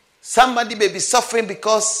 Somebody may be suffering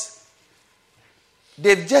because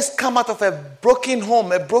they've just come out of a broken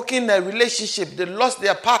home, a broken relationship. They lost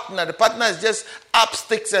their partner. The partner is just up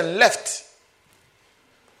sticks and left.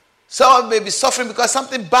 Someone may be suffering because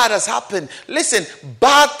something bad has happened. Listen,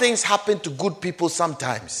 bad things happen to good people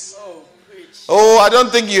sometimes. Oh, I don't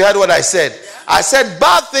think you heard what I said. I said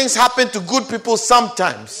bad things happen to good people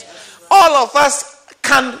sometimes. All of us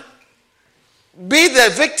can be the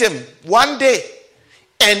victim one day.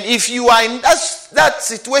 And if you are in that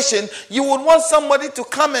situation, you would want somebody to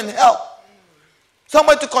come and help.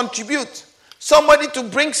 Somebody to contribute. Somebody to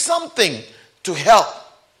bring something to help.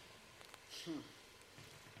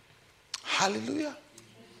 Hallelujah.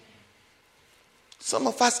 Some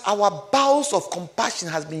of us, our bowels of compassion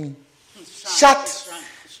has been shut,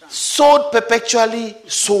 sewed perpetually,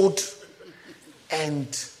 sewed, and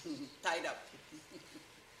Tied up.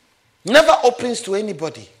 never opens to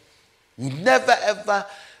anybody. Never ever.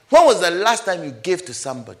 When was the last time you gave to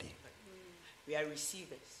somebody? We are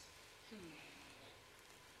receivers.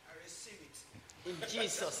 I receive it. In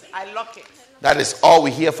Jesus, I lock it. That is all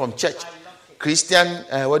we hear from church. I lock it. Christian,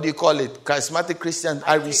 what do you call it? Charismatic Christian.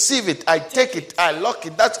 I receive it. I take it. I lock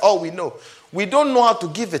it. That's all we know. We don't know how to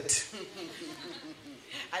give it.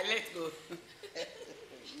 I let go. no,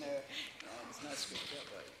 it's not scripture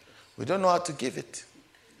about it. We don't know how to give it.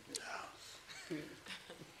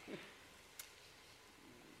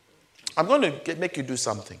 I'm going to make you do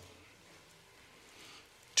something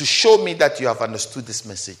to show me that you have understood this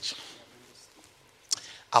message.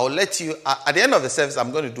 I will let you, at the end of the service,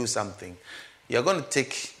 I'm going to do something. You're going to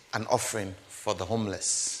take an offering for the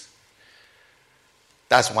homeless.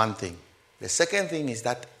 That's one thing. The second thing is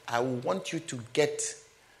that I want you to get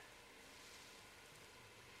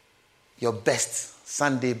your best,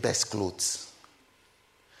 Sunday best clothes.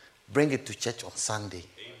 Bring it to church on Sunday.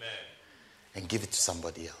 Amen. And give it to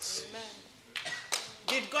somebody else. Amen.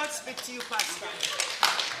 Did God speak to you, Pastor?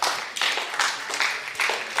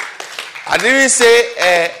 I didn't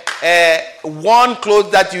say one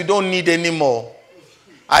clothes that you don't need anymore.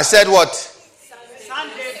 I said what?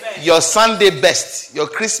 Sunday best. Your Sunday best. Your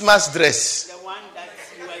Christmas dress. The one that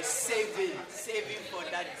you are saving for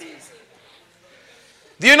that day.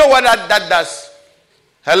 Do you know what that does?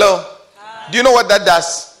 Hello? Do you know what that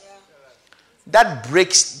does? That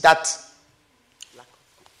breaks that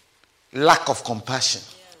lack of compassion.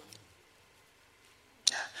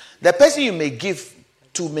 The person you may give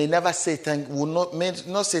to may never say thank, may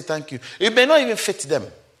not say thank you. It may not even fit them.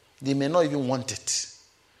 They may not even want it.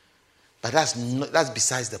 But that's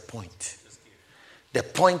besides the point. The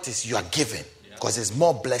point is you are giving because it's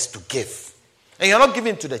more blessed to give. And you're not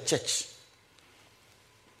giving to the church.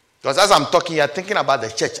 Because as I'm talking, you're thinking about the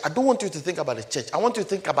church. I don't want you to think about the church. I want you to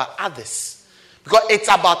think about others. Because it's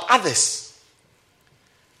about others.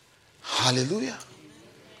 Hallelujah.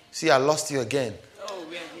 See, I lost you again.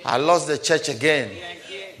 I lost the church again.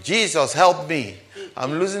 Jesus, help me.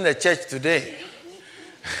 I'm losing the church today.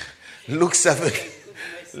 Luke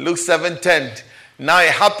 7:10. Now it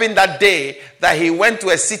happened that day that he went to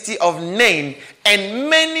a city of Nain, and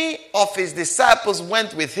many of his disciples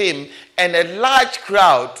went with him, and a large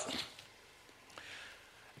crowd.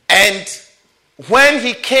 And when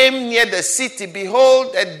he came near the city,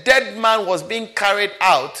 behold, a dead man was being carried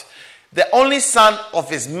out, the only son of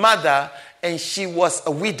his mother, and she was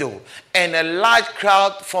a widow, and a large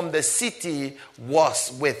crowd from the city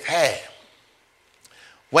was with her.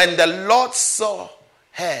 When the Lord saw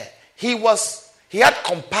her, he had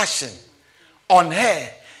compassion on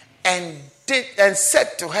her and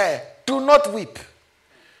said to her, "Do not weep."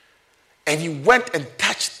 And he went and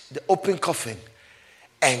touched the open coffin,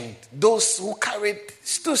 and those who carried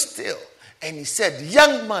stood still. And he said,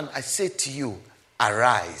 "Young man, I say to you,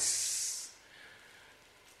 arise."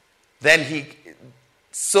 Then he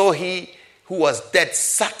who was dead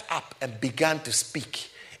sat up and began to speak,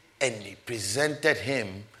 and he presented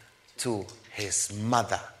him to his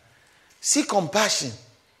mother. See compassion.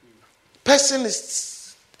 Person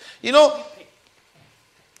is,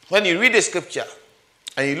 when you read the scripture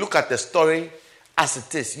and you look at the story as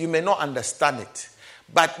it is, you may not understand it.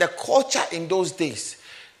 But the culture in those days,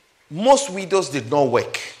 most widows did not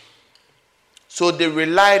work. So they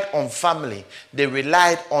relied on family. They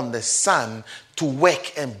relied on the son to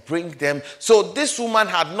work and bring them. So this woman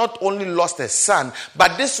had not only lost her son,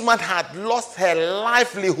 but this woman had lost her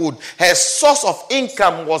livelihood. Her source of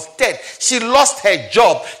income was dead. She lost her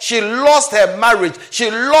job. She lost her marriage. She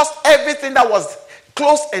lost everything that was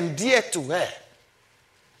close and dear to her.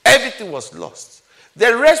 Everything was lost.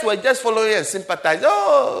 The rest were just following and sympathizing.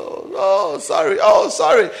 Oh, sorry.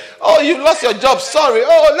 Oh, you lost your job. Sorry.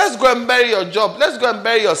 Oh, let's go and bury your job. Let's go and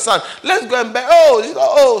bury your son. Let's go and bury.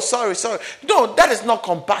 Sorry. No, that is not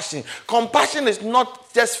compassion. Compassion is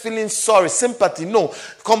not just feeling sorry, sympathy. No.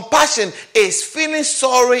 Compassion is feeling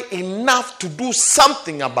sorry enough to do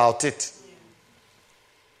something about it.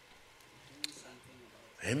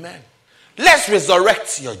 Amen. Let's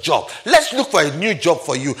resurrect your job. Let's look for a new job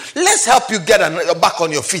for you. Let's help you get back on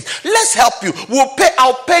your feet. Let's help you.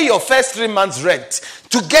 I'll pay your first 3 months rent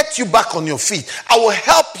to get you back on your feet. I will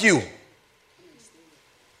help you.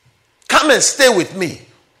 Come and stay with me.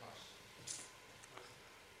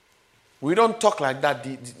 We don't talk like that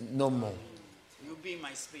no more. be in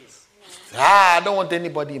my space. I don't want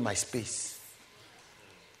anybody in my space.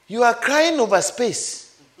 You are crying over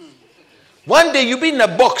space. One day you'll be in a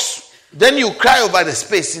box. Then you cry over the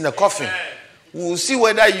space in the coffin. We'll see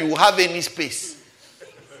whether you have any space.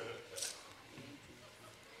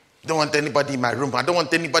 Don't want anybody in my room. I don't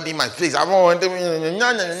want anybody in my place. I don't want anybody.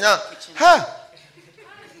 Huh?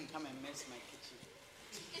 Come and mess my kitchen.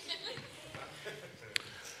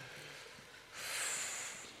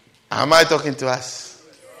 Am I talking to us?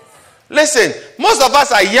 Listen, most of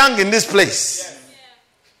us are young in this place.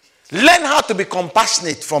 Learn how to be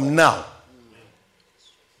compassionate from now.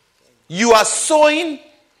 You are sowing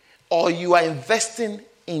or you are investing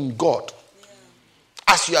in God.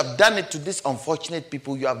 As you have done it to these unfortunate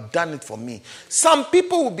people, you have done it for me. Some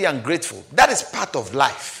people will be ungrateful. That is part of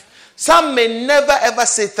life. Some may never ever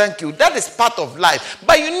say thank you. That is part of life.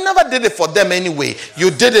 But you never did it for them anyway.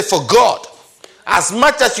 You did it for God. As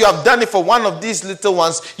much as you have done it for one of these little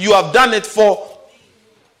ones, you have done it for...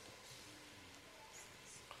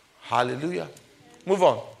 Hallelujah. Move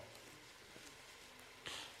on.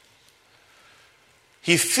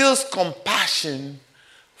 He feels compassion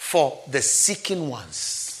for the seeking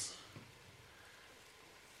ones.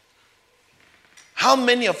 How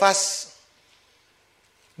many of us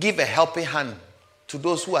give a helping hand to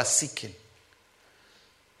those who are seeking?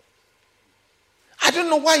 I don't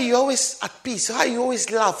know why you're always at peace, why you always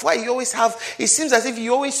laugh, why you always have, it seems as if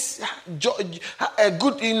you always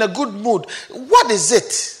in a good mood. What is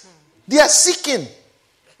it? They are seeking.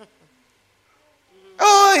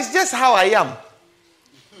 Oh, it's just how I am.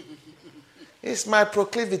 It's my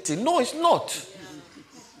proclivity. No, it's not.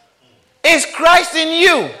 It's Christ in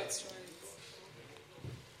you.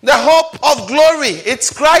 The hope of glory.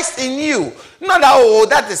 It's Christ in you. Not that, oh,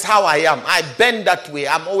 that is how I am. I bend that way.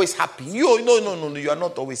 I'm always happy. No, you are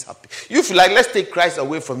not always happy. You feel like, let's take Christ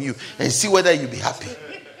away from you and see whether you'll be happy.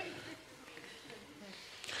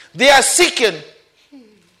 They are seeking.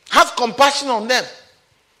 Have compassion on them.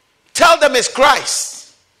 Tell them it's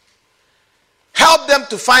Christ. Help them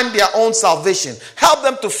to find their own salvation. Help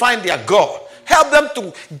them to find their God. Help them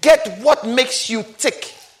to get what makes you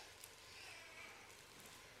tick.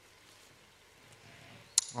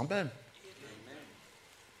 Amen.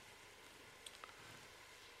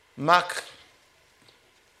 Mark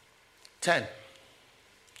 10.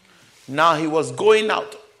 Now he was going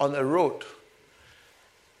out on the road,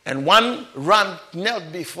 and one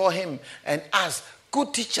knelt before him and asked,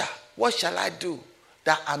 "Good teacher, what shall I do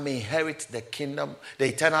that I may inherit the kingdom, the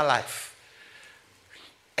eternal life?"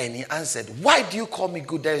 And he answered, "Why do you call me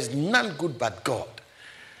good? There is none good but God.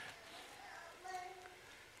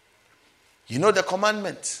 You know the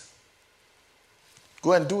commandments.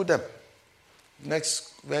 Go and do them."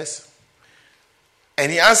 Next verse.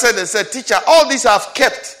 And he answered and said, "Teacher, all these I have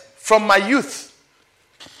kept from my youth."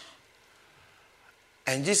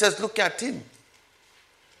 And Jesus looked at him.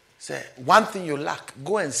 Said, "One thing you lack.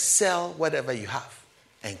 Go and sell whatever you have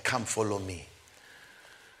and come follow me."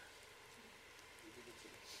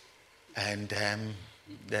 And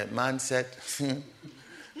the man said,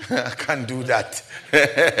 "I can't do that."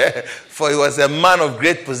 For he was a man of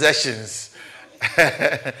great possessions.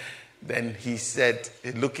 Then he said,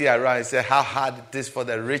 looking around, he said, "How hard it is for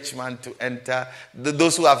the rich man to enter,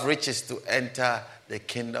 those who have riches to enter the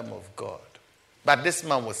kingdom of God." But this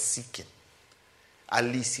man was seeking. At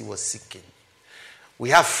least he was seeking. We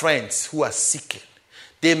have friends who are seeking.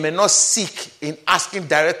 They may not seek in asking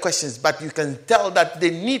direct questions, but you can tell that they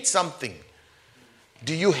need something.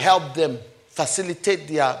 Do you help them facilitate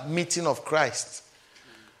their meeting of Christ?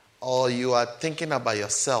 Or you are thinking about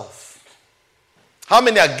yourself? How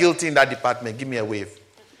many are guilty in that department? Give me a wave.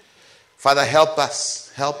 Father, help us,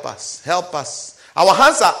 help us, help us. Our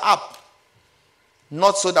hands are up,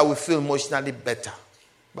 not so that we feel emotionally better,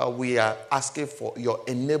 but we are asking for your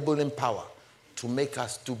enabling power to make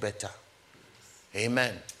us do better.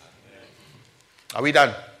 Amen. Are we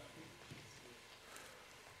done?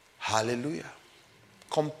 Hallelujah.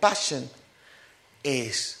 Compassion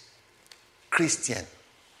is Christian.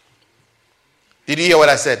 Did you hear what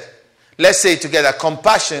I said? Let's say it together.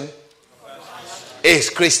 Compassion is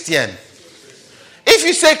Christian. If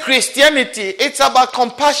you say Christianity, it's about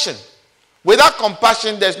compassion. Without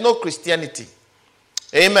compassion, there's no Christianity.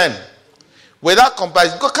 Amen. Without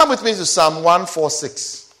compassion. Come with me to Psalm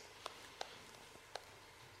 146.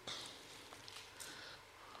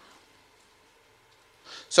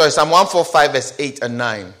 Sorry, Psalm 145, verse 8 and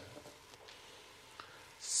 9.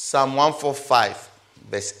 Psalm 145,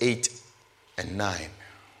 verse 8 and 9.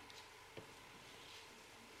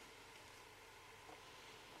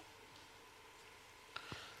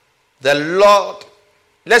 The Lord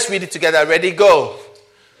Let's read it together. Ready? Go.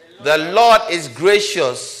 The Lord is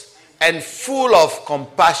gracious and full of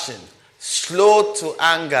compassion, slow to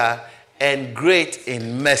anger, and great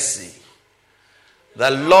in mercy.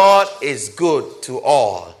 The Lord is good to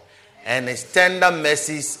all, and his tender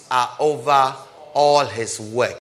mercies are over all his work.